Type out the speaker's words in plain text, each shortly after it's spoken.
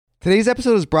Today's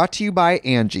episode is brought to you by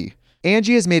Angie.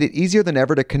 Angie has made it easier than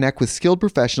ever to connect with skilled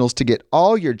professionals to get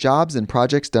all your jobs and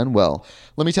projects done well.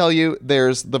 Let me tell you,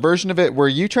 there's the version of it where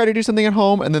you try to do something at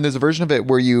home, and then there's a version of it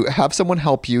where you have someone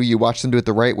help you, you watch them do it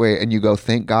the right way, and you go,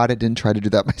 thank God I didn't try to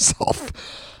do that myself.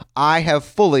 I have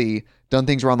fully done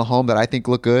things around the home that I think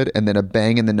look good, and then a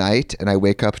bang in the night, and I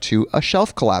wake up to a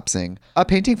shelf collapsing, a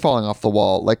painting falling off the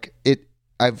wall.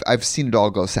 I've seen it all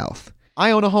go south.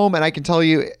 I own a home, and I can tell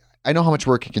you, I know how much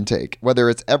work it can take. Whether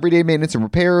it's everyday maintenance and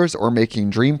repairs or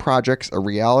making dream projects a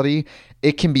reality,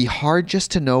 it can be hard just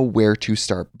to know where to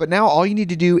start. But now all you need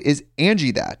to do is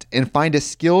Angie that and find a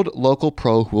skilled local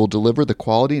pro who will deliver the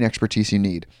quality and expertise you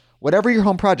need. Whatever your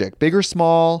home project, big or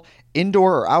small,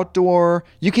 indoor or outdoor,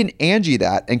 you can Angie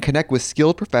that and connect with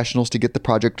skilled professionals to get the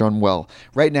project done well.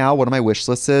 Right now, one of my wish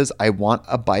lists is I want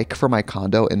a bike for my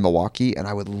condo in Milwaukee, and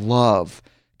I would love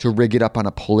to rig it up on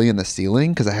a pulley in the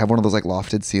ceiling because I have one of those like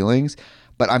lofted ceilings,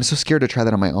 but I'm so scared to try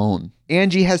that on my own.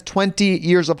 Angie has 20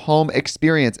 years of home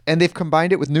experience, and they've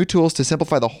combined it with new tools to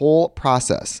simplify the whole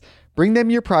process. Bring them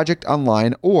your project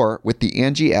online or with the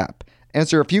Angie app.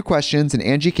 Answer a few questions and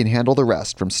Angie can handle the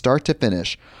rest from start to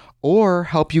finish, or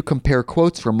help you compare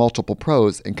quotes from multiple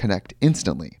pros and connect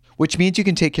instantly, which means you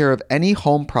can take care of any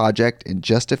home project in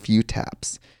just a few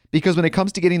taps. Because when it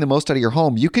comes to getting the most out of your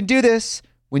home, you can do this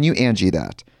when you Angie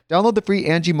that. Download the free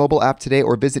Angie mobile app today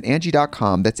or visit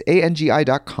Angie.com. That's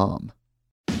ANGI.com.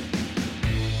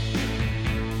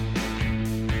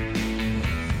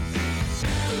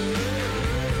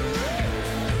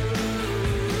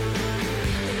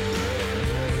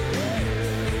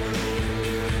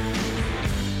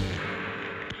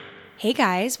 Hey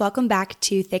guys, welcome back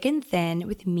to Thick and Thin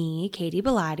with me, Katie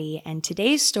Bellotti, and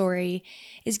today's story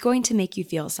is going to make you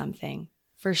feel something.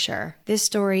 For sure. This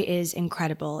story is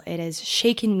incredible. It has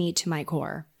shaken me to my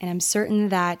core, and I'm certain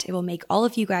that it will make all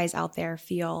of you guys out there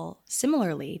feel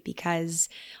similarly because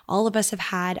all of us have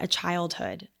had a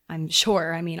childhood. I'm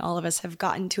sure. All of us have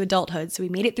gotten to adulthood. So we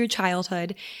made it through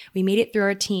childhood. We made it through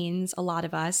our teens, a lot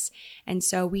of us. And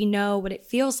so we know what it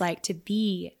feels like to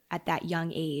be at that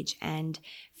young age and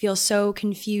feel so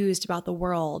confused about the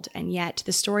world. And yet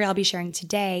the story I'll be sharing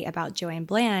today about Joanne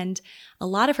Bland, a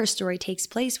lot of her story takes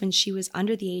place when she was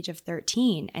under the age of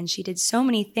 13. And she did so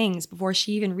many things before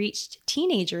she even reached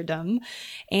teenagerdom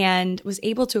and was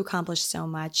able to accomplish so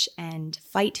much and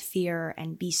fight fear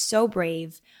and be so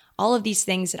brave. All of these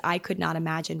things that I could not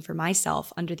imagine for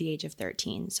myself under the age of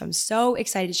 13. So I'm so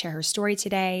excited to share her story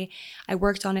today. I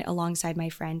worked on it alongside my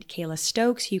friend Kayla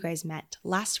Stokes, who you guys met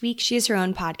last week. She has her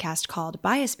own podcast called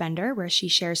Bias Bender, where she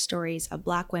shares stories of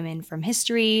Black women from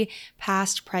history,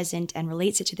 past, present, and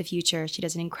relates it to the future. She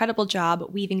does an incredible job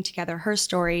weaving together her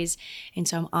stories, and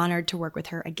so I'm honored to work with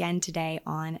her again today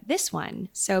on this one.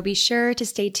 So be sure to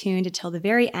stay tuned until the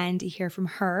very end to hear from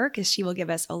her, because she will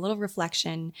give us a little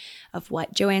reflection of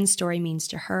what Joanne's story means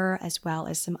to her, as well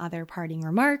as some other parting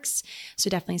remarks. So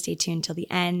definitely stay tuned till the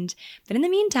end. But in the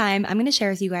meantime, I'm going to share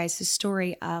with you guys the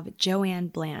story of Joanne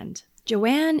Bland.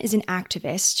 Joanne is an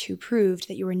activist who proved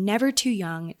that you were never too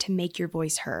young to make your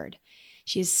voice heard.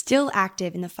 She is still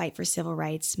active in the fight for civil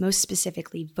rights, most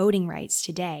specifically voting rights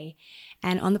today.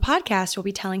 And on the podcast, we'll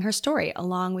be telling her story,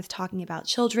 along with talking about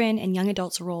children and young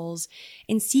adults' roles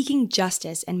in seeking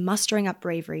justice and mustering up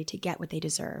bravery to get what they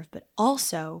deserve, but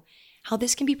also how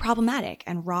this can be problematic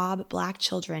and rob Black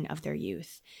children of their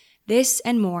youth. This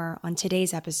and more on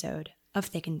today's episode of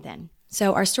Thick and Thin.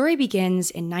 So our story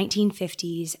begins in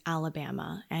 1950s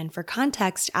Alabama. And for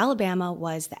context, Alabama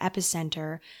was the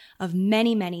epicenter of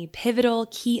many, many pivotal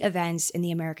key events in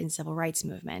the American Civil Rights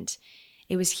Movement.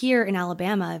 It was here in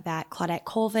Alabama that Claudette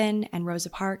Colvin and Rosa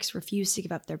Parks refused to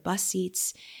give up their bus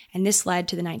seats, and this led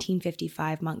to the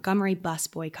 1955 Montgomery bus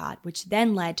boycott, which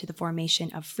then led to the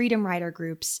formation of Freedom Rider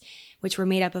groups, which were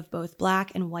made up of both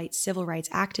Black and white civil rights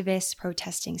activists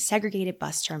protesting segregated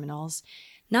bus terminals,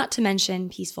 not to mention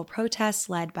peaceful protests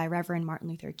led by Reverend Martin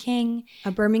Luther King,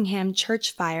 a Birmingham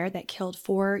church fire that killed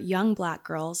 4 young Black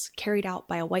girls carried out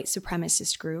by a white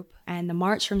supremacist group, and the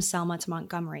march from Selma to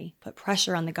Montgomery put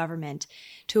pressure on the government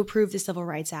to approve the Civil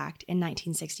Rights Act in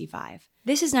 1965.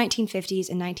 This is 1950s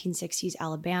and 1960s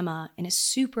Alabama in a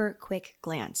super quick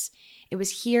glance. It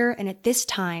was here and at this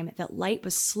time that light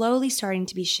was slowly starting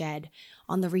to be shed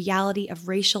on the reality of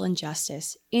racial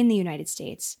injustice in the United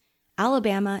States.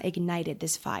 Alabama ignited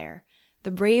this fire.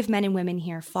 The brave men and women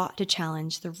here fought to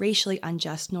challenge the racially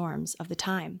unjust norms of the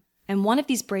time. And one of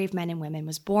these brave men and women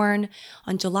was born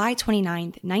on July 29,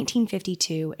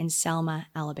 1952 in Selma,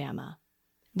 Alabama.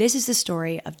 This is the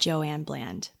story of Joanne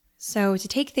Bland. So to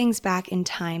take things back in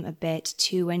time a bit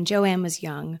to when Joanne was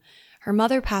young, Her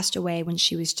mother passed away when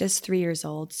she was just 3 years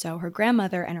old, so her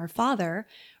grandmother and her father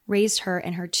raised her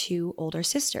and her 2 older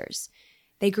sisters.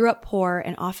 They grew up poor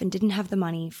and often didn't have the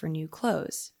money for new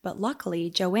clothes. But luckily,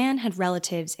 Joanne had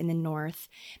relatives in the North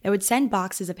that would send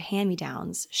boxes of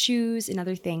hand-me-downs, shoes, and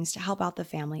other things to help out the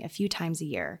family a few times a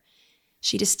year.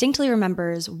 She distinctly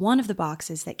remembers one of the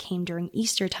boxes that came during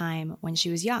Easter time when she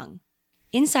was young.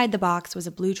 Inside the box was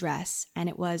a blue dress, and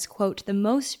it was, quote, "the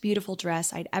most beautiful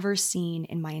dress I'd ever seen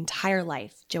in my entire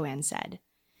life," Joanne said.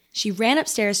 She ran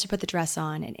upstairs to put the dress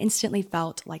on and instantly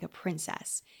felt like a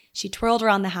princess. She twirled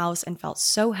around the house and felt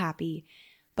so happy,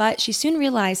 but she soon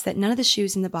realized that none of the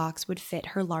shoes in the box would fit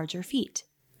her larger feet.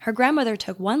 Her grandmother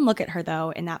took one look at her,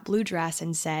 though, in that blue dress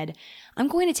and said, "I'm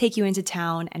going to take you into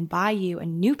town and buy you a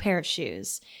new pair of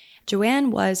shoes." Joanne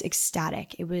was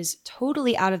ecstatic. It was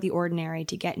totally out of the ordinary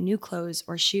to get new clothes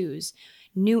or shoes.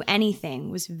 New anything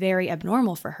was very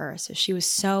abnormal for her, so she was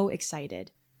so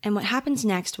excited. And what happens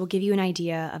next will give you an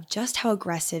idea of just how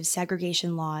aggressive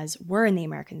segregation laws were in the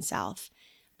American South.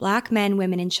 Black men,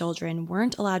 women, and children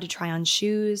weren't allowed to try on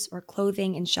shoes or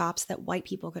clothing in shops that white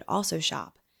people could also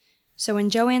shop. So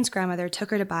when Joanne's grandmother took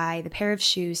her to buy the pair of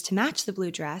shoes to match the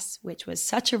blue dress, which was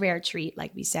such a rare treat,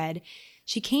 like we said,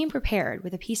 she came prepared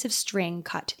with a piece of string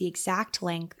cut to the exact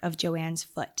length of Joanne's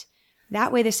foot.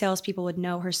 That way the salespeople would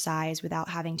know her size without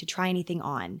having to try anything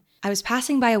on. "I was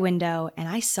passing by a window and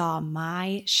I saw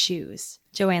my shoes,"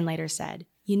 Joanne later said.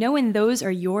 "You know when those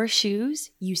are your shoes,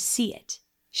 you see it."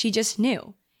 She just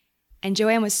knew. And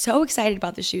Joanne was so excited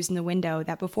about the shoes in the window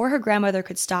that before her grandmother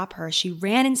could stop her, she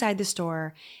ran inside the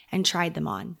store and tried them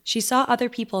on. She saw other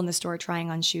people in the store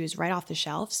trying on shoes right off the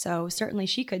shelf, so certainly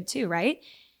she could too, right?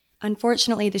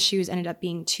 Unfortunately, the shoes ended up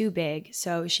being too big,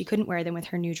 so she couldn't wear them with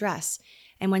her new dress.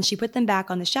 And when she put them back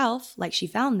on the shelf, like she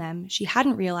found them, she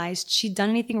hadn't realized she'd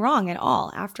done anything wrong at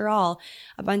all. After all,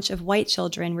 a bunch of white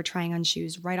children were trying on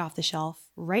shoes right off the shelf,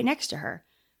 right next to her.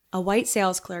 A white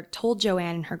sales clerk told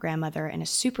Joanne and her grandmother in a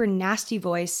super nasty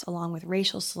voice, along with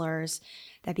racial slurs,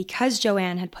 that because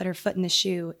Joanne had put her foot in the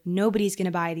shoe, nobody's going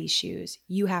to buy these shoes.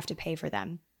 You have to pay for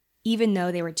them, even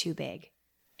though they were too big.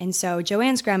 And so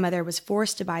Joanne's grandmother was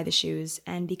forced to buy the shoes,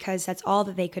 and because that's all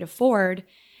that they could afford,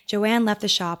 Joanne left the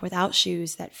shop without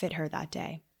shoes that fit her that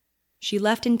day. She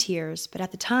left in tears, but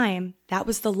at the time, that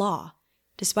was the law,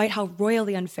 despite how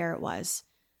royally unfair it was.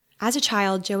 As a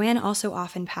child, Joanne also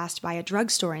often passed by a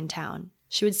drugstore in town.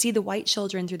 She would see the white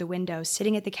children through the window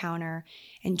sitting at the counter,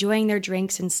 enjoying their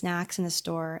drinks and snacks in the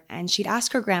store, and she'd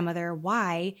ask her grandmother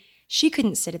why she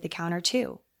couldn't sit at the counter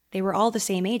too. They were all the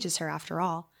same age as her after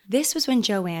all. This was when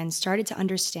Joanne started to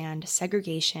understand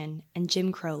segregation and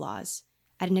Jim Crow laws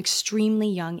at an extremely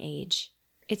young age.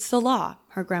 "It's the law,"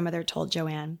 her grandmother told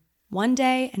Joanne. "One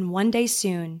day and one day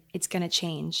soon, it's going to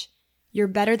change. You're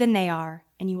better than they are,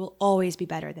 and you will always be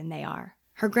better than they are."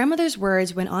 Her grandmother's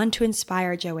words went on to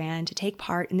inspire Joanne to take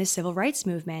part in the civil rights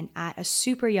movement at a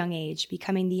super young age,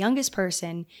 becoming the youngest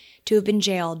person to have been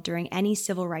jailed during any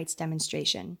civil rights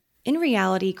demonstration. In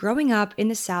reality, growing up in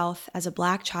the South as a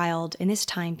Black child in this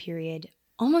time period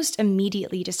almost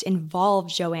immediately just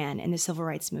involved Joanne in the civil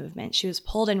rights movement. She was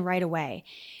pulled in right away.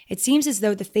 It seems as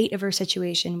though the fate of her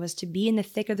situation was to be in the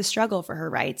thick of the struggle for her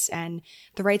rights and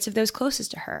the rights of those closest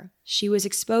to her. She was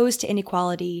exposed to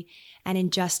inequality and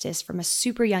injustice from a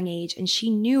super young age, and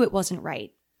she knew it wasn't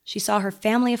right. She saw her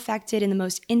family affected in the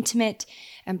most intimate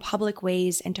and public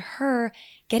ways, and to her,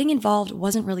 getting involved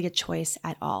wasn't really a choice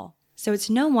at all. So it's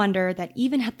no wonder that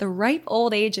even at the ripe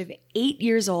old age of 8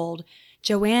 years old,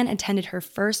 Joanne attended her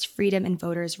first Freedom and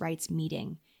Voters' Rights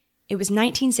meeting. It was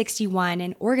 1961,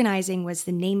 and organizing was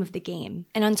the name of the game.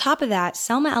 And on top of that,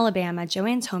 Selma, Alabama,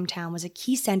 Joanne's hometown, was a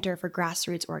key center for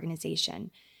grassroots organization.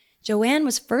 Joanne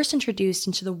was first introduced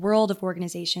into the world of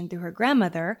organization through her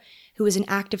grandmother, who was an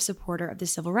active supporter of the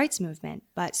civil rights movement.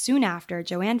 But soon after,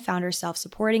 Joanne found herself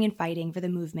supporting and fighting for the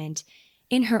movement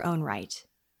in her own right.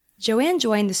 Joanne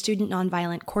joined the Student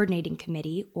Nonviolent Coordinating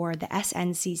Committee, or the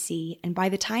SNCC, and by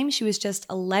the time she was just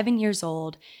 11 years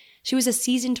old, she was a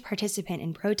seasoned participant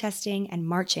in protesting and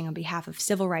marching on behalf of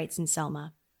civil rights in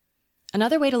Selma.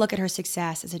 Another way to look at her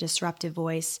success as a disruptive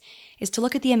voice is to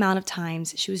look at the amount of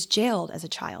times she was jailed as a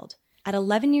child. At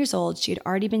 11 years old, she had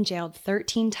already been jailed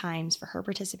 13 times for her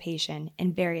participation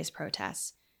in various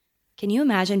protests. Can you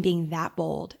imagine being that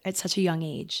bold at such a young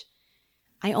age?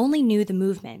 "I only knew the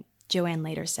movement," Joanne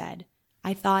later said.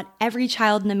 "I thought every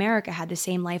child in America had the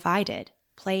same life I did.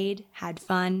 Played, had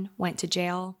fun, went to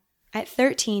jail." At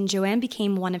 13, Joanne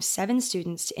became one of 7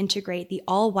 students to integrate the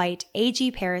all-white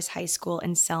A.G. Paris High School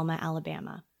in Selma,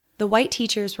 Alabama. The white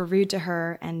teachers were rude to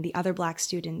her and the other Black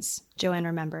students, Joanne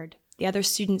remembered. The other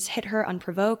students hit her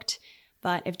unprovoked,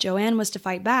 But if Joanne was to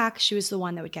fight back, she was the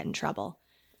one that would get in trouble.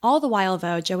 All the while,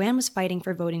 though, Joanne was fighting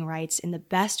for voting rights in the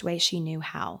best way she knew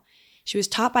how. She was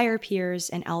taught by her peers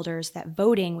and elders that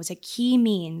voting was a key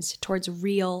means towards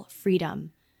real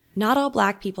freedom. Not all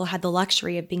Black people had the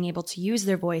luxury of being able to use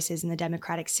their voices in the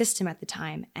democratic system at the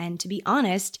time, and to be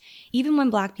honest, even when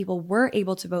Black people were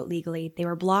able to vote legally, they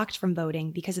were blocked from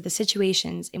voting because of the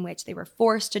situations in which they were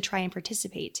forced to try and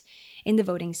participate in the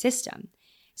voting system.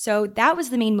 So that was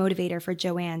the main motivator for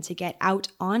Joanne to get out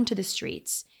onto the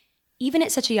streets. Even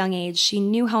at such a young age, she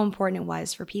knew how important it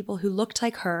was for people who looked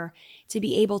like her to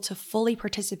be able to fully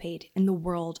participate in the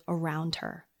world around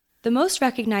her. The most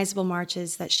recognizable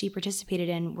marches that she participated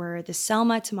in were the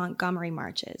Selma to Montgomery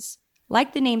marches.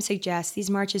 Like the name suggests, these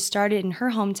marches started in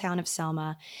her hometown of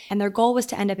Selma, and their goal was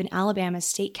to end up in Alabama's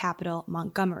state capital,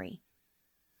 Montgomery.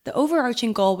 The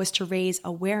overarching goal was to raise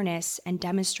awareness and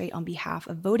demonstrate on behalf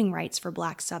of voting rights for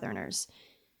Black Southerners.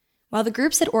 While the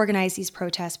groups that organized these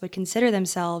protests would consider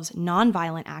themselves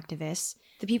nonviolent activists,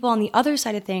 the people on the other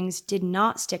side of things did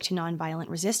not stick to nonviolent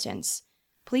resistance.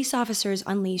 Police officers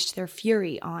unleashed their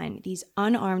fury on these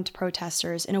unarmed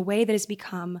protesters in a way that has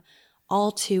become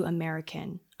all too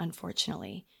American,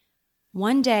 unfortunately.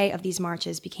 One day of these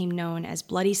marches became known as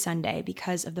Bloody Sunday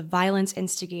because of the violence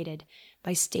instigated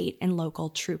by state and local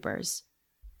troopers.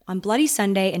 On Bloody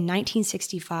Sunday in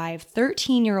 1965,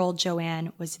 13-year-old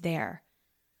Joanne was there.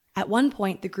 At one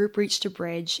point, the group reached a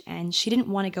bridge, and she didn't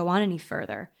want to go on any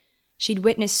further. She'd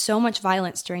witnessed so much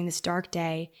violence during this dark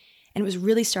day, and it was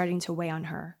really starting to weigh on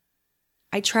her.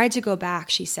 I tried to go back,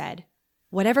 she said.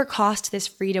 Whatever cost this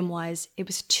freedom was, it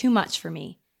was too much for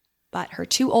me. But her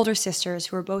two older sisters,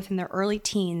 who were both in their early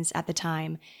teens at the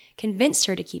time, convinced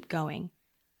her to keep going.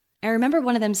 I remember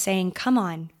one of them saying, "Come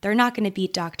on, they're not going to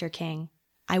beat Dr. King."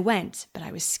 I went, but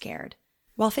I was scared.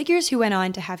 While figures who went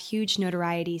on to have huge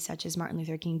notoriety, such as Martin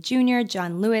Luther King Jr.,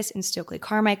 John Lewis, and Stokely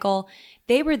Carmichael,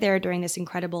 they were there during this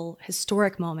incredible,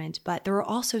 historic moment, but there were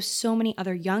also so many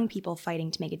other young people fighting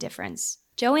to make a difference.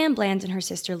 Joanne Bland and her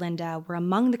sister Linda were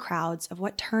among the crowds of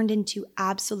what turned into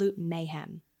absolute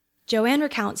mayhem. Joanne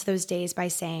recounts those days by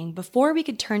saying, "Before we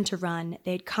could turn to run,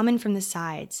 they'd come in from the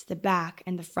sides, the back,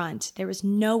 and the front. There was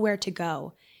nowhere to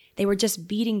go. They were just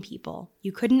beating people.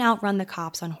 You couldn't outrun the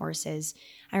cops on horses.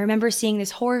 I remember seeing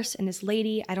this horse and this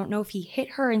lady. I don't know if he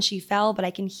hit her and she fell, but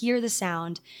I can hear the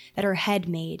sound that her head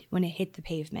made when it hit the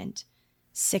pavement.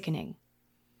 Sickening."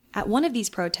 At one of these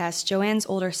protests, Joanne's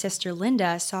older sister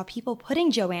Linda saw people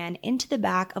putting Joanne into the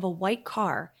back of a white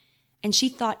car, and she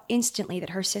thought instantly that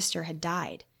her sister had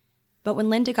died. But when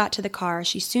Linda got to the car,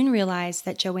 she soon realized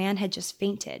that Joanne had just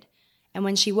fainted, and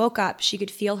when she woke up, she could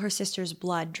feel her sister's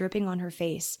blood dripping on her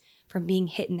face from being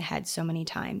hit in the head so many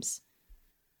times.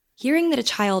 Hearing that a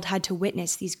child had to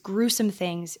witness these gruesome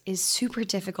things is super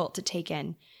difficult to take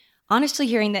in. Honestly,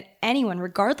 hearing that anyone,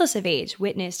 regardless of age,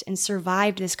 witnessed and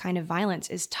survived this kind of violence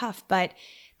is tough, but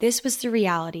this was the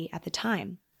reality at the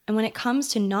time. And when it comes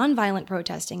to nonviolent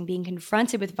protesting being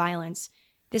confronted with violence,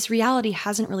 this reality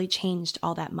hasn't really changed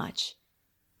all that much.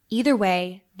 Either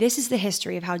way, this is the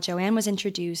history of how Joanne was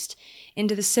introduced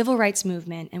into the civil rights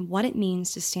movement and what it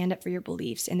means to stand up for your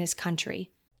beliefs in this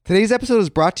country. Today's episode is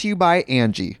brought to you by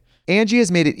Angie. Angie has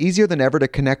made it easier than ever to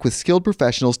connect with skilled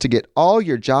professionals to get all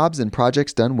your jobs and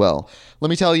projects done well. Let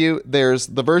me tell you, there's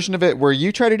the version of it where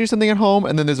you try to do something at home,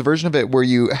 and then there's a version of it where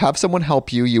you have someone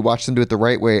help you, you watch them do it the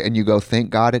right way, and you go, thank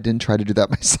God I didn't try to do that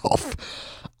myself.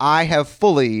 I have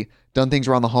fully done things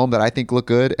around the home that I think look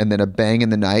good, and then a bang in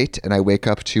the night, and I wake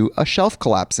up to a shelf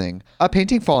collapsing, a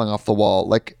painting falling off the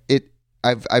wall.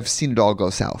 I've seen it all go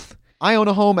south. I own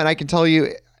a home, and I can tell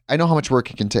you, I know how much work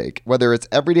it can take. Whether it's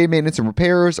everyday maintenance and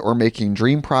repairs or making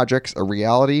dream projects a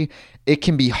reality, it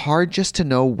can be hard just to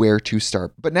know where to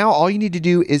start. But now all you need to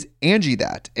do is Angie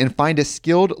that and find a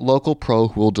skilled local pro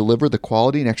who will deliver the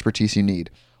quality and expertise you need.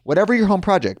 Whatever your home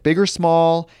project, big or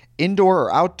small, indoor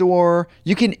or outdoor,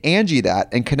 you can Angie that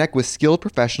and connect with skilled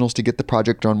professionals to get the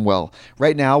project done well.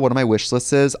 Right now, one of my wish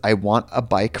lists is I want a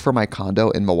bike for my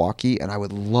condo in Milwaukee, and I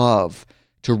would love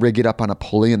to rig it up on a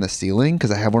pulley in the ceiling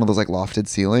because I have one of those lofted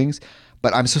ceilings,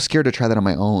 but I'm so scared to try that on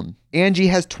my own. Angie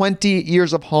has 20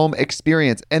 years of home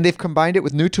experience, and they've combined it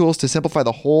with new tools to simplify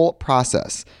the whole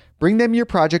process. Bring them your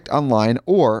project online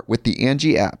or with the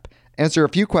Angie app. Answer a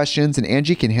few questions and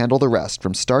Angie can handle the rest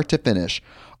from start to finish,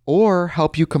 or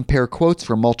help you compare quotes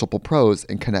from multiple pros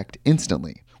and connect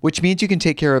instantly, which means you can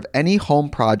take care of any home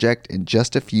project in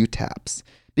just a few taps.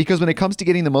 Because when it comes to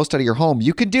getting the most out of your home,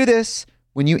 you can do this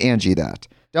when you Angie that.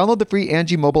 Download the free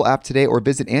Angie mobile app today or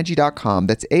visit Angie.com.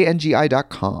 That's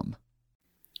ANGI.com.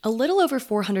 A little over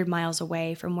 400 miles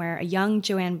away from where a young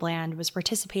Joanne Bland was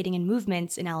participating in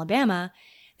movements in Alabama,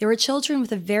 There were children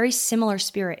with a very similar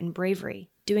spirit and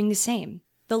bravery doing the same.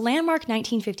 The landmark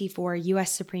 1954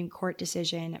 U.S. Supreme Court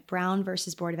decision, Brown v.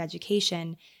 Board of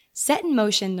Education, set in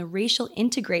motion the racial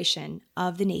integration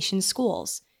of the nation's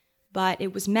schools, but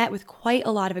it was met with quite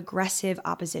a lot of aggressive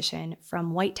opposition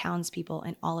from white townspeople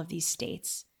in all of these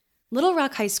states. Little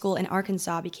Rock High School in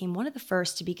Arkansas became one of the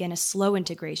first to begin a slow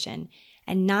integration,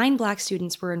 and 9 Black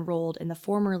students were enrolled in the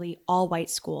formerly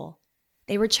all-white school.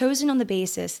 They were chosen on the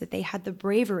basis that they had the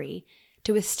bravery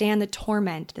to withstand the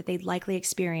torment that they'd likely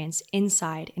experience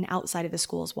inside and outside of the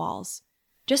school's walls.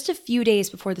 Just a few days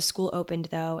before the school opened,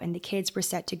 though, and the kids were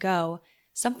set to go,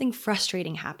 something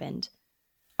frustrating happened.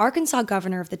 Arkansas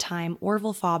governor of the time,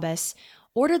 Orville Faubus,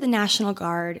 ordered the National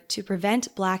Guard to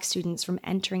prevent Black students from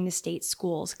entering the state's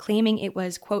schools, claiming it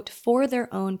was, quote, for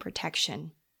their own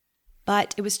protection.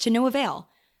 But it was to no avail.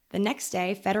 The next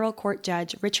day, federal court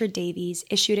judge Richard Davies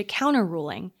issued a counter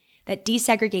ruling that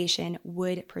desegregation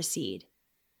would proceed.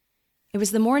 It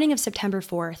was the morning of September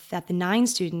 4th that the 9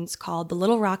 students, called the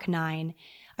Little Rock Nine,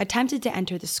 attempted to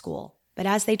enter the school. But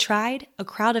as they tried, a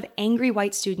crowd of angry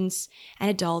white students and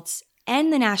adults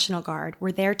and the National Guard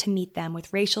were there to meet them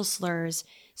with racial slurs,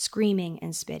 screaming,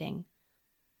 and spitting.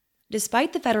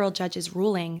 Despite the federal judge's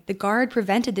ruling, the Guard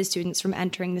prevented the students from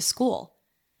entering the school.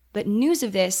 But news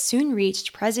of this soon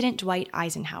reached President Dwight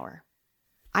Eisenhower.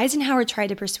 Eisenhower tried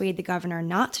to persuade the governor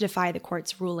not to defy the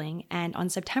court's ruling, and on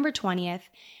September 20th,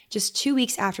 just 2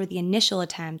 weeks after the initial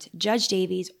attempt, Judge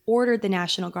Davies ordered the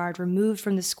National Guard removed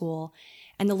from the school,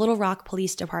 and the Little Rock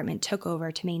Police Department took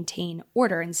over to maintain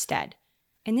order instead.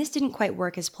 And this didn't quite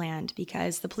work as planned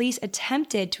because the police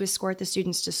attempted to escort the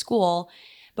students to school,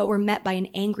 but were met by an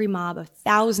angry mob of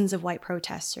thousands of white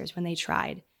protesters when they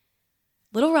tried.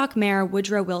 Little Rock Mayor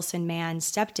Woodrow Wilson Mann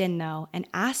stepped in, though, and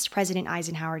asked President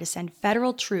Eisenhower to send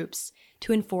federal troops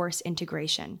to enforce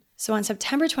integration. So on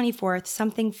September 24th,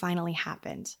 something finally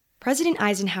happened. President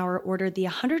Eisenhower ordered the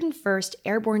 101st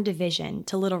Airborne Division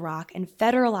to Little Rock and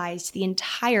federalized the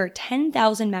entire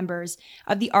 10,000 members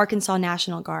of the Arkansas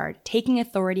National Guard, taking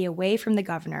authority away from the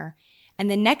governor.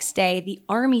 And the next day, the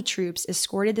Army troops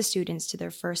escorted the students to their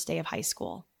first day of high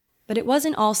school. But it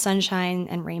wasn't all sunshine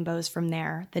and rainbows from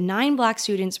there. The 9 Black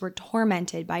students were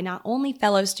tormented by not only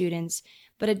fellow students,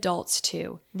 but adults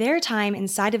too. Their time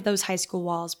inside of those high school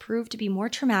walls proved to be more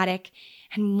traumatic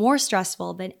and more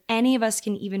stressful than any of us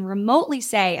can even remotely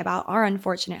say about our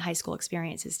unfortunate high school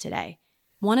experiences today.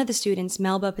 One of the students,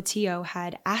 Melba Patillo,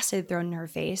 had acid thrown in her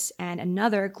face, and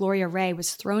another, Gloria Ray,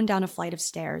 was thrown down a flight of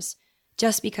stairs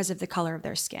just because of the color of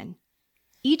their skin.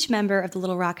 Each member of the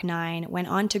Little Rock Nine went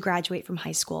on to graduate from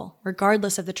high school,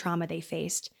 regardless of the trauma they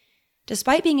faced.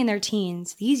 Despite being in their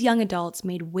teens, these young adults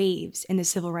made waves in the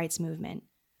civil rights movement,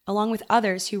 along with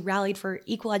others who rallied for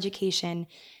equal education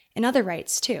and other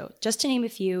rights too. Just to name a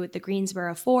few, the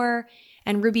Greensboro Four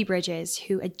and Ruby Bridges,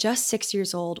 who at just 6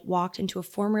 years old walked into a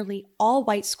formerly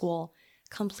all-white school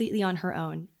completely on her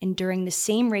own, enduring the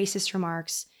same racist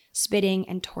remarks, spitting,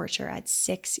 and torture at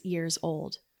 6 years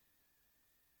old.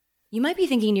 You might be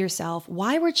thinking to yourself,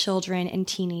 why were children and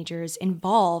teenagers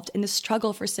involved in the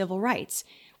struggle for civil rights?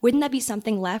 Wouldn't that be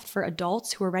something left for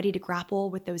adults who are ready to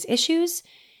grapple with those issues?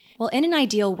 Well, in an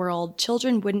ideal world,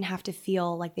 children wouldn't have to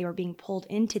feel like they were being pulled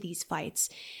into these fights.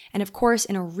 And of course,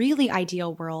 in a really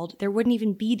ideal world, there wouldn't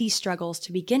even be these struggles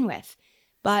to begin with.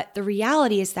 But the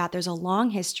reality is that there's a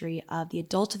long history of the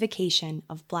adultification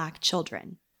of Black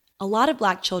children. A lot of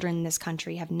Black children in this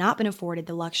country have not been afforded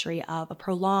the luxury of a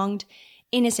prolonged,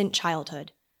 innocent childhood.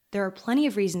 There are plenty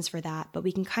of reasons for that, but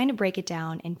we can kind of break it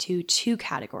down into 2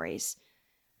 categories.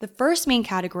 The first main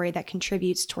category that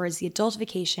contributes towards the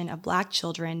adultification of Black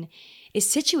children is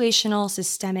situational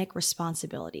systemic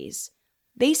responsibilities.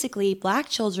 Basically, Black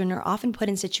children are often put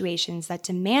in situations that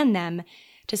demand them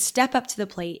to step up to the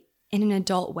plate in an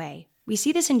adult way. We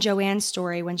see this in Joanne's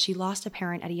story when she lost a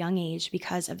parent at a young age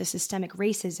because of the systemic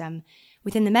racism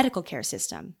within the medical care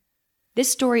system. This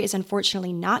story is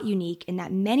unfortunately not unique in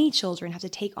that many children have to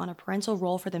take on a parental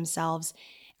role for themselves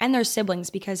and their siblings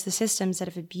because the systems that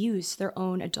have abused their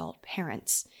own adult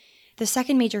parents. The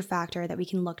second major factor that we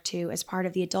can look to as part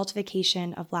of the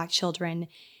adultification of Black children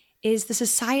is the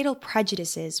societal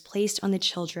prejudices placed on the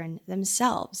children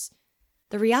themselves.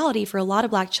 The reality for a lot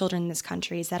of Black children in this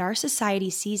country is that our society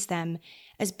sees them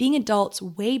as being adults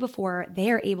way before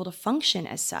they are able to function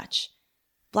as such.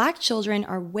 Black children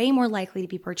are way more likely to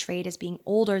be portrayed as being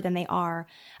older than they are,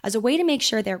 as a way to make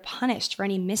sure they're punished for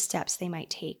any missteps they might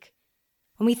take.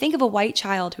 When we think of a white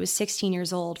child who is 16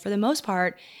 years old, for the most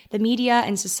part, the media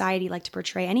and society like to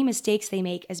portray any mistakes they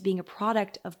make as being a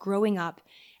product of growing up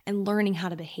and learning how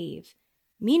to behave.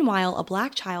 Meanwhile, a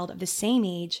Black child of the same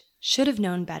age should have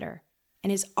known better.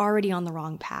 and is already on the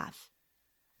wrong path.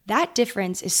 That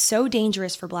difference is so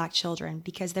dangerous for Black children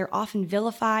because they're often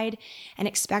vilified and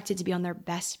expected to be on their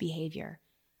best behavior.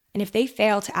 And if they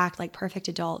fail to act like perfect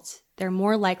adults, they're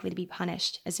more likely to be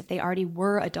punished as if they already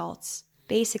were adults.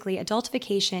 Basically,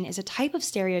 adultification is a type of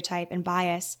stereotype and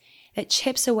bias that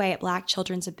chips away at Black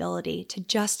children's ability to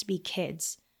just be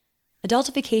kids.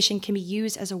 Adultification can be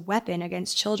used as a weapon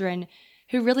against children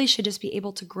who really should just be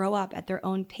able to grow up at their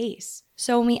own pace.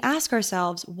 So when we ask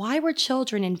ourselves, why were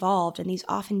children involved in these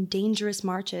often dangerous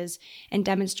marches and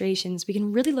demonstrations, we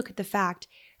can really look at the fact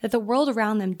that the world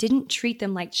around them didn't treat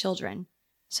them like children,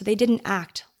 so they didn't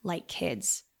act like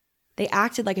kids. They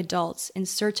acted like adults in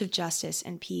search of justice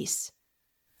and peace.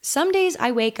 Some days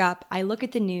I wake up, I look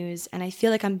at the news, and I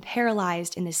feel like I'm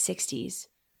paralyzed in the 60s,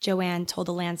 Joanne told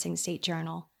the Lansing State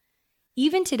Journal.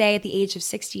 Even today, at the age of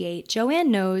 68, Joanne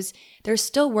knows there's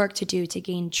still work to do to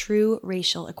gain true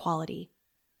racial equality.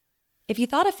 If you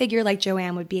thought a figure like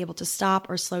Joanne would be able to stop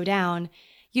or slow down,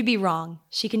 you'd be wrong.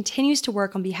 She continues to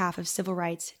work on behalf of civil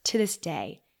rights to this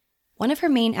day. One of her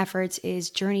main efforts is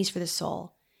Journeys for the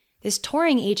Soul. This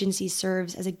touring agency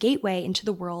serves as a gateway into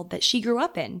the world that she grew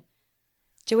up in.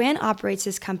 Joanne operates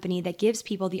this company that gives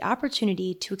people the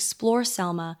opportunity to explore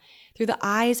Selma through the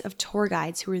eyes of tour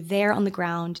guides who were there on the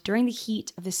ground during the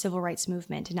heat of the civil rights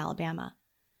movement in Alabama.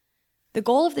 The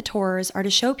goal of the tours are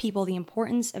to show people the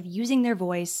importance of using their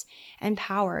voice and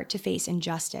power to face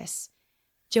injustice.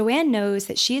 Joanne knows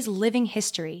that she is living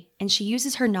history, and she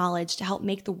uses her knowledge to help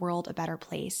make the world a better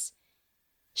place.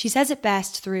 She says it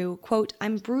best through, quote,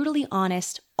 "I'm brutally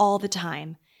honest all the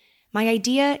time. My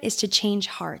idea is to change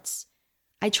hearts.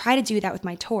 I try to do that with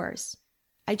my tours.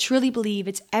 I truly believe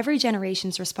it's every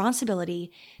generation's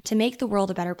responsibility to make the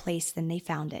world a better place than they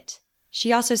found it."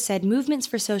 She also said movements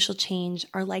for social change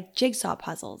are like jigsaw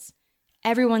puzzles.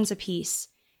 Everyone's a piece.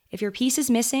 If your piece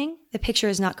is missing, the picture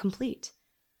is not complete.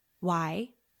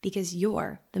 Why? Because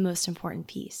you're the most important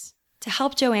piece. To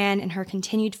help Joanne in her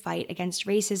continued fight against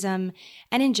racism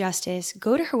and injustice,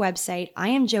 go to her website,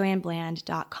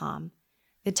 IamJoanneBland.com.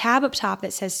 The tab up top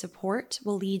that says support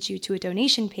will lead you to a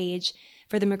donation page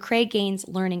for the McCrae Gaines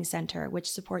Learning Center,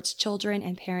 which supports children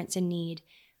and parents in need,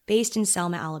 based in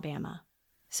Selma, Alabama.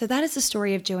 So that is the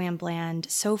story of Joanne Bland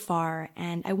so far,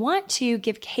 and I want to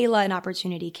give Kayla an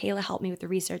opportunity. Kayla helped me with the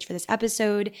research for this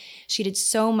episode. She did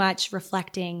so much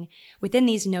reflecting within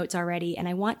these notes already, and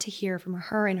I want to hear from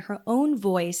her in her own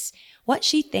voice what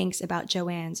she thinks about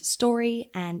Joanne's story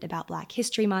and about Black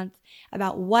History Month,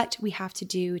 about what we have to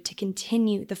do to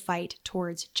continue the fight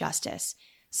towards justice.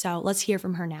 So let's hear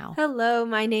from her now. Hello,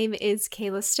 my name is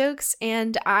Kayla Stokes,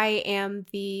 and I am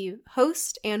the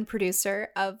host and producer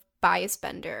of Bias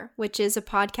Bender, which is a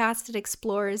podcast that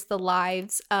explores the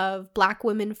lives of Black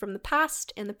women from the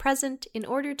past and the present in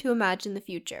order to imagine the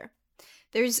future.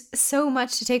 There's so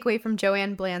much to take away from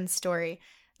Joanne Bland's story.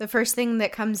 The first thing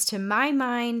that comes to my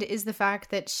mind is the fact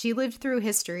that she lived through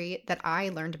history that I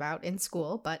learned about in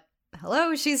school, but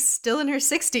hello, she's still in her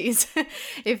 60s.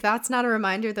 If that's not a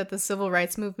reminder that the civil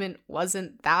rights movement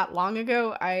wasn't that long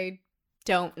ago, I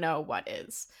don't know what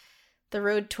is. The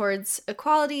road towards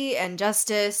equality and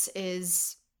justice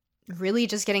is really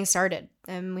just getting started,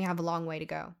 and we have a long way to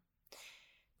go.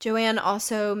 Joanne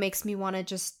also makes me want to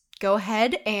just go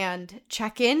ahead and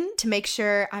check in to make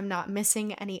sure I'm not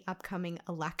missing any upcoming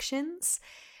elections.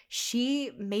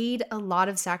 She made a lot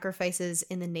of sacrifices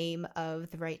in the name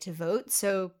of the right to vote,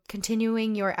 so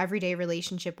continuing your everyday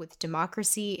relationship with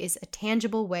democracy is a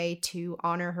tangible way to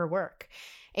honor her work.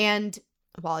 And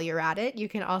while you're at it, you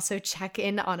can also check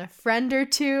in on a friend or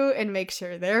two and make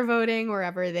sure they're voting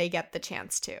wherever they get the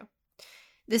chance to.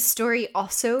 This story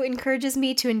also encourages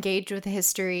me to engage with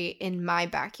history in my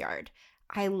backyard.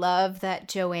 I love that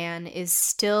Joanne is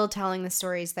still telling the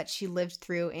stories that she lived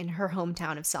through in her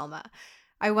hometown of Selma.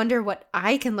 I wonder what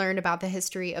I can learn about the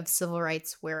history of civil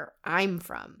rights where I'm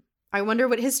from. I wonder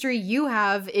what history you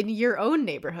have in your own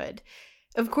neighborhood.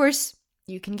 Of course,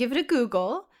 you can give it a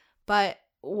Google, but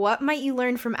what might you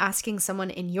learn from asking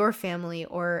someone in your family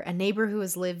or a neighbor who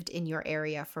has lived in your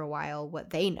area for a while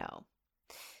what they know?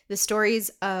 The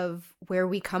stories of where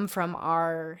we come from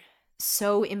are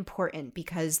so important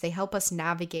because they help us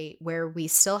navigate where we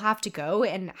still have to go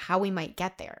and how we might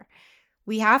get there.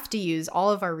 We have to use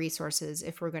all of our resources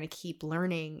if we're going to keep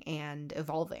learning and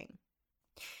evolving.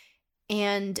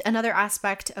 And another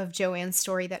aspect of Joanne's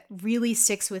story that really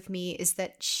sticks with me is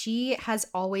that she has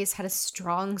always had a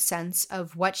strong sense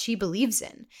of what she believes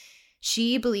in.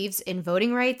 She believes in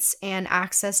voting rights and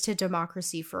access to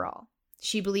democracy for all.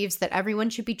 She believes that everyone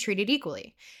should be treated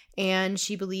equally. And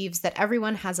she believes that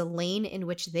everyone has a lane in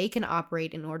which they can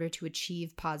operate in order to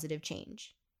achieve positive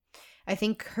change. I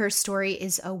think her story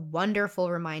is a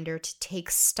wonderful reminder to take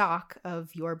stock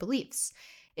of your beliefs.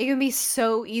 It can be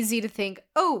so easy to think,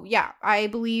 oh, yeah, I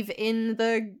believe in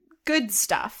the good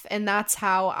stuff, and that's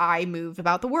how I move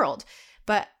about the world.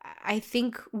 But I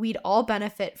think we'd all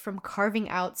benefit from carving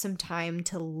out some time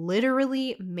to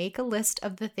literally make a list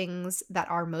of the things that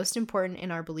are most important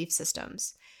in our belief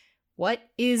systems. What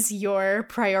is your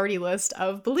priority list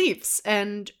of beliefs?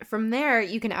 And from there,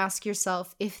 you can ask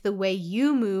yourself if the way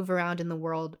you move around in the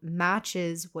world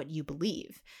matches what you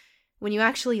believe. When you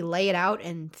actually lay it out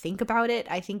and think about it,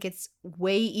 I think it's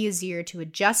way easier to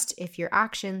adjust if your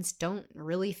actions don't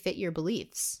really fit your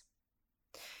beliefs.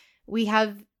 We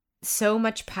have so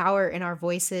much power in our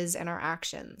voices and our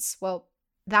actions. Well,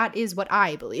 that is what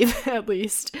I believe, at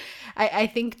least. I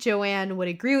think Joanne would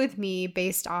agree with me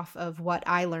based off of what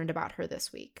I learned about her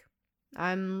this week.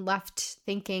 I'm left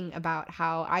thinking about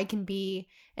how I can be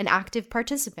an active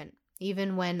participant,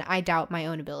 even when I doubt my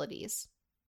own abilities.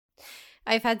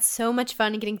 I've had so much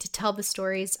fun getting to tell the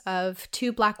stories of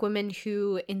two Black women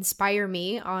who inspire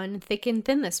me on Thick and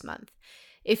Thin this month.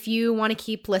 If you want to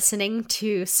keep listening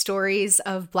to stories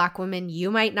of Black women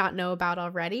you might not know about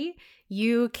already,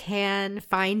 you can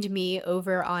find me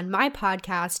over on my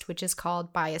podcast, which is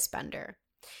called Bias Bender.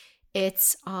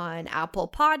 It's on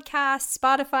Apple Podcasts,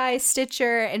 Spotify,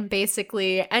 Stitcher, and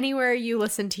basically anywhere you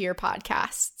listen to your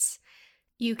podcasts.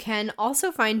 You can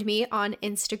also find me on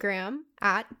Instagram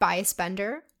at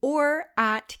BiasBender or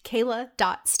at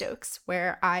Kayla.Stokes,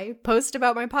 where I post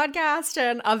about my podcast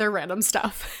and other random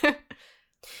stuff.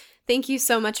 Thank you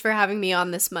so much for having me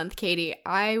on this month, Katie.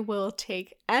 I will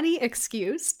take any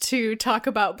excuse to talk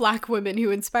about Black women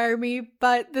who inspire me,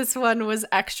 but this one was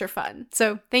extra fun.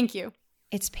 So thank you.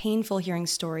 It's painful hearing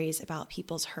stories about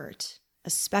people's hurt,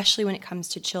 especially when it comes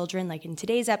to children, like in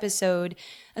today's episode,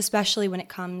 especially when it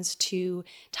comes to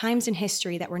times in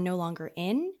history that we're no longer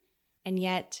in, and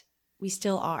yet we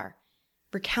still are.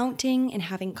 Recounting and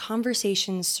having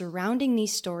conversations surrounding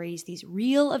these stories, these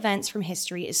real events from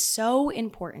history, is so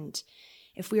important.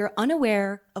 If we are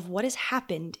unaware of what has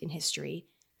happened in history,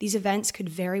 these events could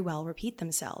very well repeat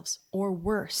themselves, or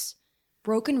worse.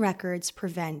 Broken records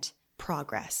prevent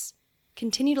progress.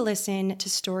 Continue to listen to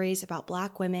stories about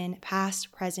Black women,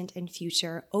 past, present, and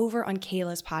future, over on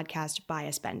Kayla's podcast,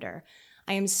 Bias Bender.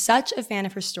 I am such a fan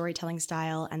of her storytelling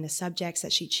style and the subjects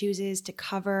that she chooses to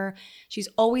cover. She's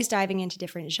always diving into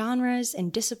different genres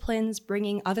and disciplines,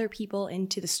 bringing other people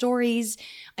into the stories.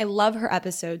 I love her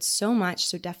episodes so much,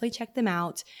 so definitely check them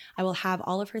out. I will have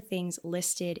all of her things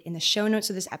listed in the show notes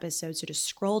of this episode, so just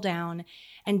scroll down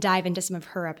and dive into some of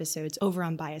her episodes over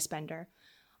on Bias Bender.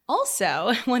 Also,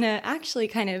 I want to actually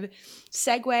kind of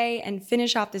segue and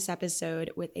finish off this episode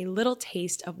with a little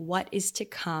taste of what is to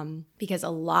come, because a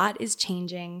lot is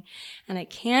changing and I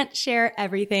can't share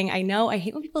everything. I know I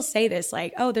hate when people say this,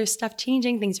 like, oh, there's stuff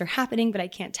changing, things are happening, but I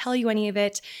can't tell you any of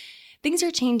it. Things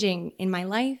are changing in my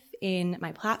life, in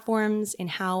my platforms, in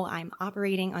how I'm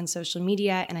operating on social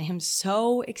media, and I am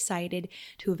so excited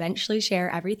to eventually share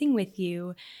everything with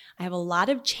you. I have a lot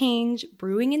of change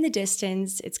brewing in the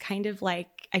distance. It's kind of like,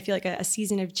 I feel like a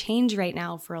season of change right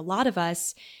now for a lot of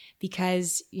us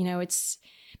because, you know, it's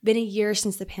been a year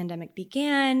since the pandemic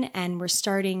began and we're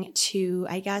starting to,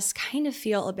 I guess, kind of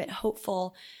feel a bit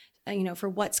hopeful, for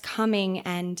what's coming.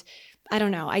 And I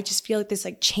don't know, I just feel like this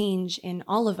like change in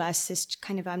all of us, this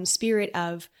kind of spirit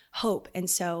of hope. And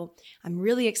so I'm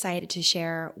really excited to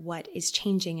share what is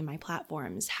changing in my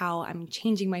platforms, how I'm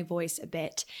changing my voice a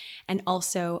bit, and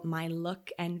also my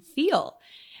look and feel.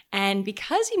 And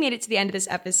because you made it to the end of this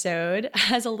episode,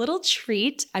 as a little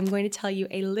treat, I'm going to tell you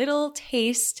a little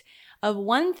taste of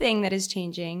one thing that is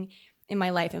changing in my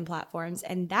life and platforms,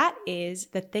 and that is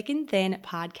the Thick and Thin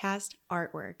podcast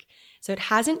artwork. So it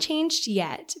hasn't changed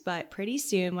yet, but pretty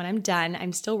soon when I'm done,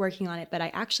 I'm still working on it, but I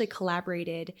actually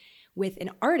collaborated with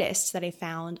an artist that I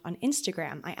found on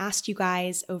Instagram. I asked you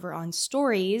guys over on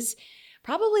stories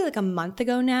probably like a month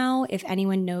ago now if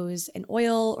anyone knows an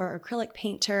oil or acrylic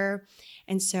painter.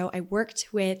 And so I worked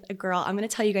with a girl. I'm going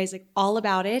to tell you guys like all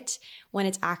about it when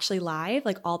it's actually live,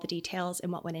 like all the details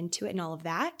and what went into it and all of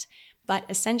that. But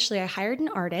essentially I hired an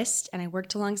artist and I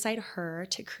worked alongside her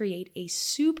to create a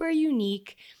super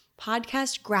unique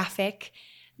podcast graphic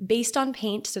based on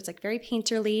paint. So it's like very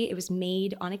painterly. It was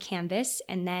made on a canvas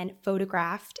and then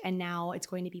photographed. And now it's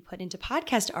going to be put into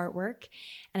podcast artwork.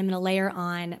 And I'm going to layer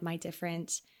on my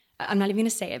different, I'm not even going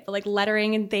to say it, but like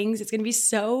lettering and things. It's going to be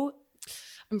so,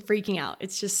 I'm freaking out.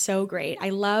 It's just so great. I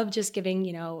love just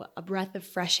giving, a breath of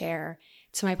fresh air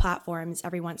to my platforms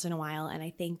every once in a while. And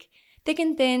I think Thick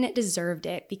and Thin deserved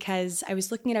it because I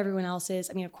was looking at everyone else's.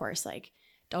 I mean, of course, like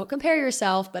don't compare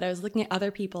yourself, but I was looking at other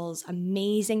people's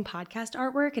amazing podcast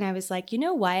artwork and I was like, you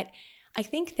know what? I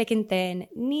think Thick and Thin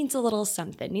needs a little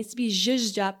something, needs to be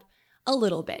zhuzhed up a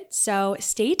little bit. So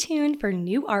stay tuned for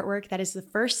new artwork. That is the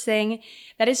first thing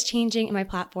that is changing in my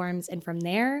platforms. And from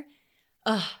there,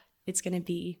 it's going to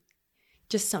be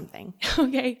just something,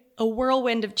 okay? A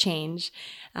whirlwind of change,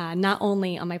 not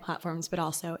only on my platforms, but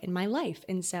also in my life.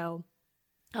 And so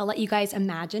I'll let you guys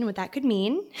imagine what that could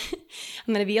mean.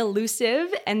 I'm going to be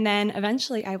elusive, and then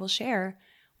eventually I will share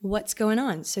what's going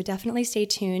on. So definitely stay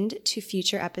tuned to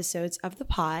future episodes of the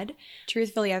pod.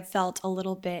 Truthfully, I've felt a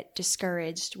little bit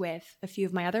discouraged with a few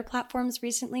of my other platforms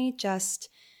recently.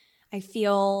 I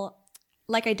feel,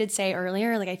 like I did say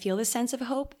earlier, like I feel this sense of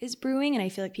hope is brewing, and I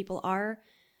feel like people are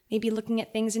maybe looking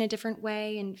at things in a different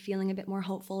way and feeling a bit more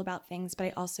hopeful about things. But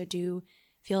I also do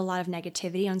feel a lot of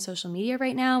negativity on social media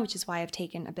right now, which is why I've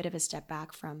taken a bit of a step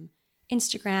back from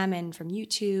Instagram and from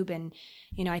YouTube. And,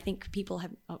 I think people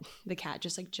have, the cat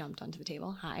just like jumped onto the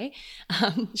table. Hi.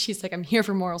 She's like, I'm here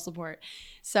for moral support.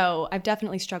 So I've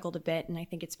definitely struggled a bit. And I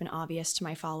think it's been obvious to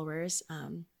my followers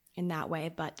in that way.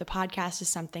 But the podcast is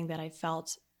something that I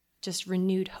felt just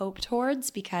renewed hope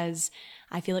towards, because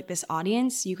I feel like this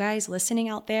audience, you guys listening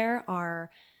out there,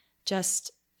 are just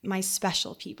my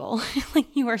special people. Like,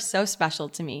 you are so special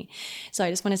to me. So I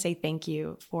just want to say thank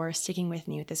you for sticking with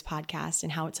me with this podcast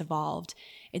and how it's evolved.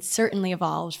 It's certainly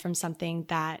evolved from something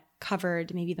that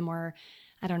covered maybe the more,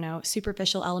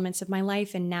 superficial elements of my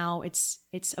life. And now it's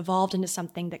evolved into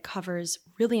something that covers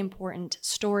really important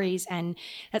stories. And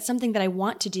that's something that I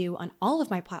want to do on all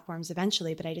of my platforms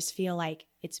eventually. But I just feel like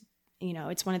it's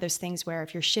one of those things where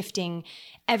if you're shifting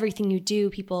everything you do,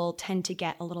 people tend to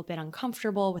get a little bit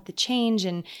uncomfortable with the change.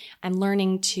 And I'm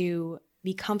learning to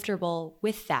be comfortable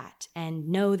with that and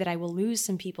know that I will lose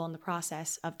some people in the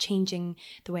process of changing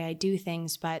the way I do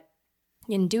things. But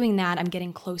in doing that, I'm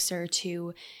getting closer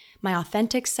to my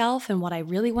authentic self and what I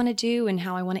really want to do and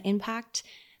how I want to impact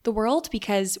the world.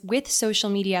 Because with social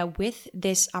media, with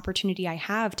this opportunity I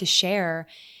have to share,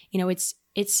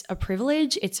 it's a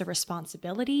privilege, it's a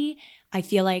responsibility. I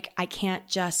feel like I can't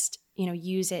just,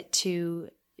 use it to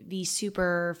be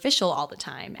superficial all the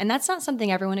time. And that's not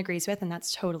something everyone agrees with, and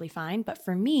that's totally fine. But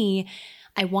for me,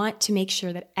 I want to make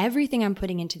sure that everything I'm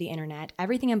putting into the internet,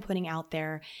 everything I'm putting out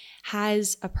there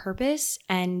has a purpose.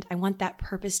 And I want that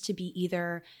purpose to be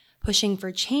either pushing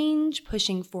for change,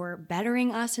 pushing for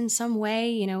bettering us in some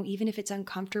way, even if it's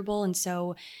uncomfortable. And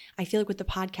so I feel like with the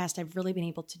podcast, I've really been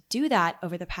able to do that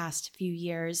over the past few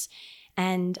years.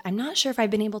 And I'm not sure if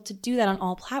I've been able to do that on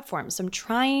all platforms. So I'm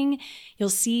trying. You'll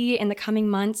see in the coming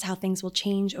months how things will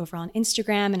change over on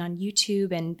Instagram and on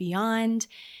YouTube and beyond.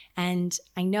 And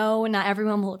I know not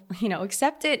everyone will,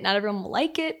 accept it. Not everyone will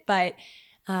like it, but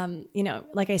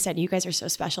like I said, you guys are so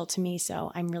special to me.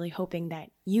 So I'm really hoping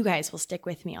that you guys will stick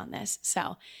with me on this.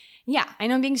 So yeah, I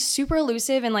know I'm being super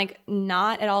elusive and like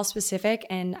not at all specific.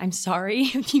 And I'm sorry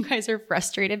if you guys are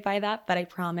frustrated by that, but I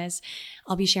promise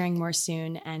I'll be sharing more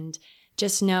soon. And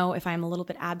just know if I'm a little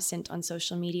bit absent on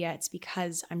social media, it's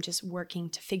because I'm just working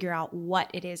to figure out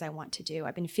what it is I want to do.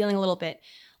 I've been feeling a little bit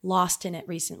lost in it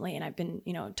recently. And I've been,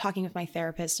 talking with my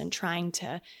therapist and trying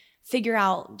to figure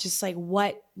out just like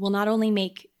what will not only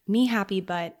make me happy,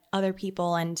 but other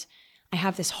people. And I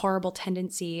have this horrible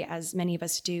tendency, as many of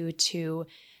us do, to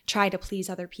try to please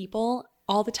other people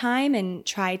all the time and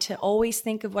try to always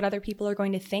think of what other people are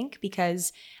going to think,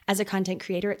 because as a content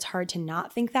creator, it's hard to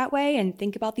not think that way and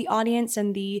think about the audience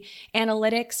and the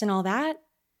analytics and all that.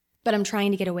 But I'm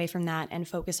trying to get away from that and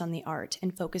focus on the art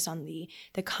and focus on the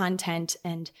content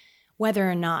and whether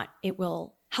or not it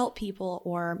will help people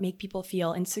or make people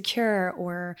feel insecure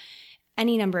or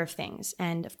any number of things.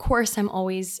 And of course, I'm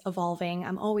always evolving.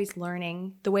 I'm always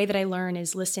learning. The way that I learn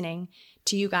is listening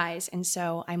to you guys. And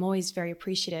so I'm always very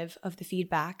appreciative of the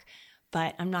feedback,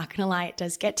 but I'm not going to lie, it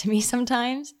does get to me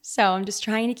sometimes. So I'm just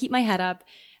trying to keep my head up,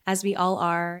 as we all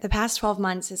are. The past 12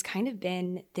 months has kind of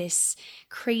been this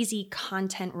crazy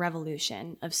content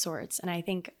revolution of sorts. And I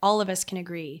think all of us can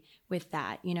agree with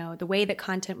that. The way that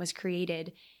content was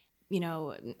created,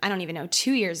 I don't even know,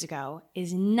 2 years ago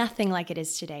is nothing like it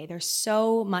is today. There's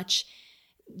so much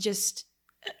just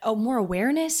more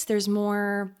awareness. There's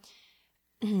more,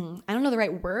 I don't know the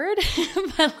right word,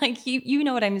 but like you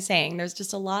know what I'm saying. There's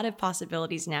just a lot of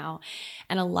possibilities now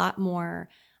and a lot more,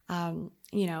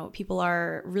 people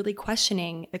are really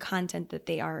questioning the content that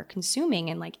they are consuming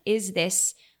and like, is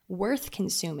this worth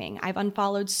consuming? I've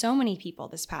unfollowed so many people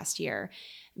this past year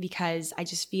because I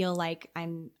just feel like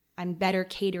I'm better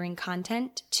catering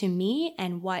content to me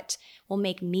and what will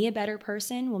make me a better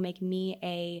person, will make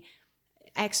me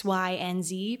X, Y, and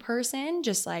Z person,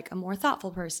 just like a more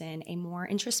thoughtful person, a more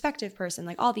introspective person,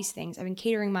 like all these things. I've been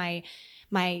catering my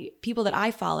people that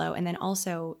I follow and then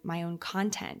also my own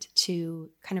content to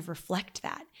kind of reflect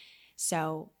that.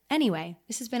 So anyway,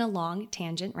 this has been a long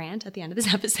tangent rant at the end of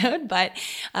this episode, but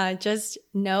just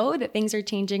know that things are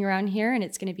changing around here and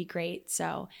it's going to be great.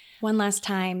 So one last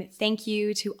time, thank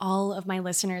you to all of my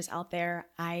listeners out there.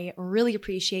 I really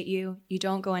appreciate you. You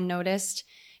don't go unnoticed.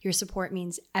 Your support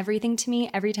means everything to me.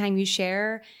 Every time you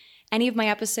share any of my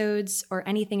episodes or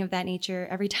anything of that nature,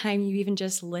 every time you even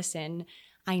just listen,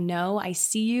 I know I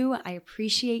see you, I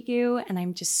appreciate you, and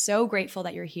I'm just so grateful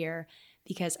that you're here.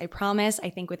 Because I promise,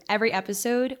 I think with every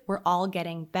episode, we're all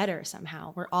getting better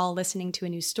somehow. We're all listening to a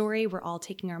new story. We're all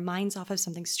taking our minds off of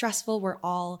something stressful. We're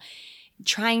all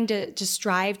trying to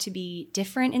strive to be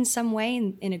different in some way,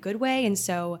 in a good way. And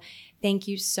so thank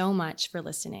you so much for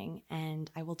listening. And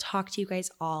I will talk to you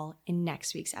guys all in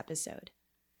next week's episode.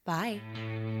 Bye.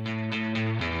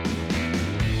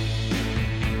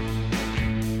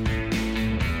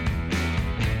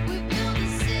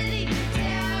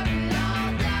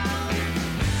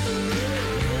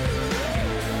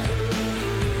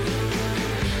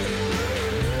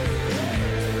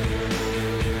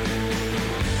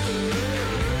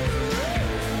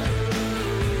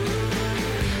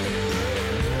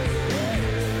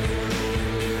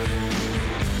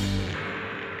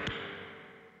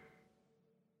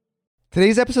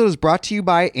 Today's episode is brought to you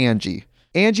by Angie.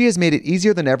 Angie has made it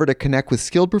easier than ever to connect with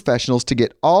skilled professionals to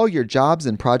get all your jobs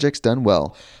and projects done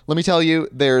well. Let me tell you,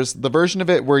 there's the version of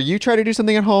it where you try to do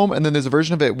something at home, and then there's a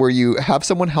version of it where you have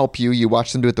someone help you, you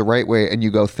watch them do it the right way, and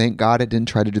you go, thank God I didn't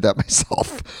try to do that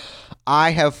myself.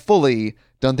 I have fully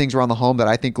done things around the home that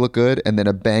I think look good, and then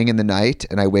a bang in the night,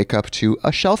 and I wake up to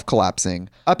a shelf collapsing,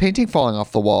 a painting falling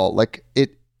off the wall.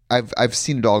 I've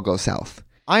seen it all go south.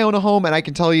 I own a home, and I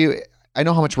can tell you, I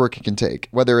know how much work it can take.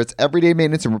 Whether it's everyday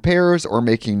maintenance and repairs or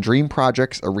making dream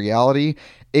projects a reality,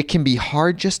 it can be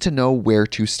hard just to know where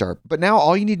to start. But now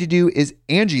all you need to do is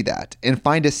Angie that and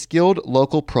find a skilled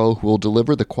local pro who will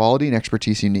deliver the quality and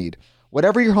expertise you need.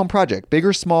 Whatever your home project, big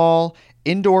or small,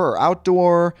 indoor or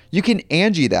outdoor, you can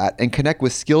Angie that and connect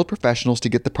with skilled professionals to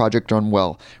get the project done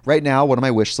well. Right now, one of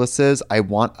my wish lists is I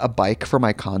want a bike for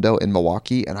my condo in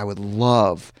Milwaukee, and I would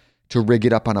love to rig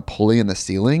it up on a pulley in the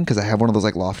ceiling because I have one of those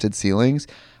like lofted ceilings,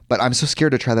 but I'm so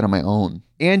scared to try that on my own.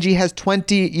 Angie has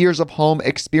 20 years of home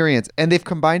experience, and they've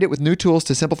combined it with new tools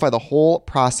to simplify the whole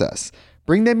process.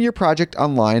 Bring them your project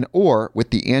online or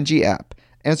with the Angie app.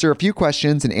 Answer a few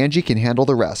questions and Angie can handle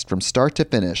the rest from start to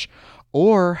finish,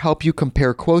 or help you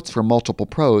compare quotes from multiple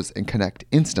pros and connect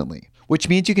instantly, which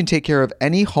means you can take care of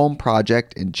any home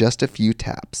project in just a few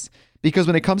taps. Because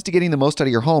when it comes to getting the most out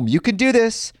of your home, you can do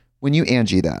this when you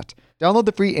Angie that. Download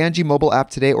the free Angie mobile app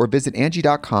today or visit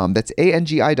Angie.com. That's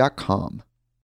ANGI.com.